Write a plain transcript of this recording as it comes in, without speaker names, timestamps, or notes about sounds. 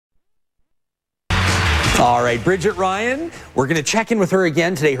All right, Bridget Ryan, we're going to check in with her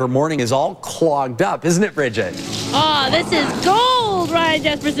again today. Her morning is all clogged up, isn't it, Bridget? Oh, this is gold, Ryan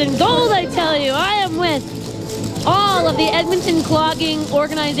Jesperson. Gold, I tell you. I am with all of the Edmonton Clogging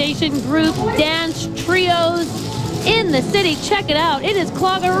organization group dance trios in the city. Check it out. It is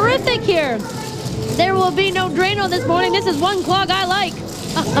cloggerific here. There will be no Drano this morning. This is one clog I like.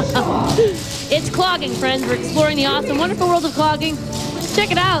 It's clogging, friends. We're exploring the awesome, wonderful world of clogging. Check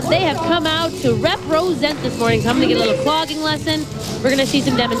it out. They have come out to represent this morning. So I'm going to get a little clogging lesson. We're going to see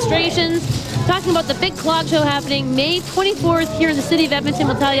some demonstrations. Talking about the big clog show happening May 24th here in the city of Edmonton.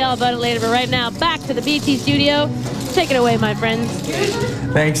 We'll tell you all about it later. But right now, back to the BT studio. Take it away, my friends.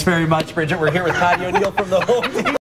 Thanks very much, Bridget. We're here with Patty O'Neill from the home team.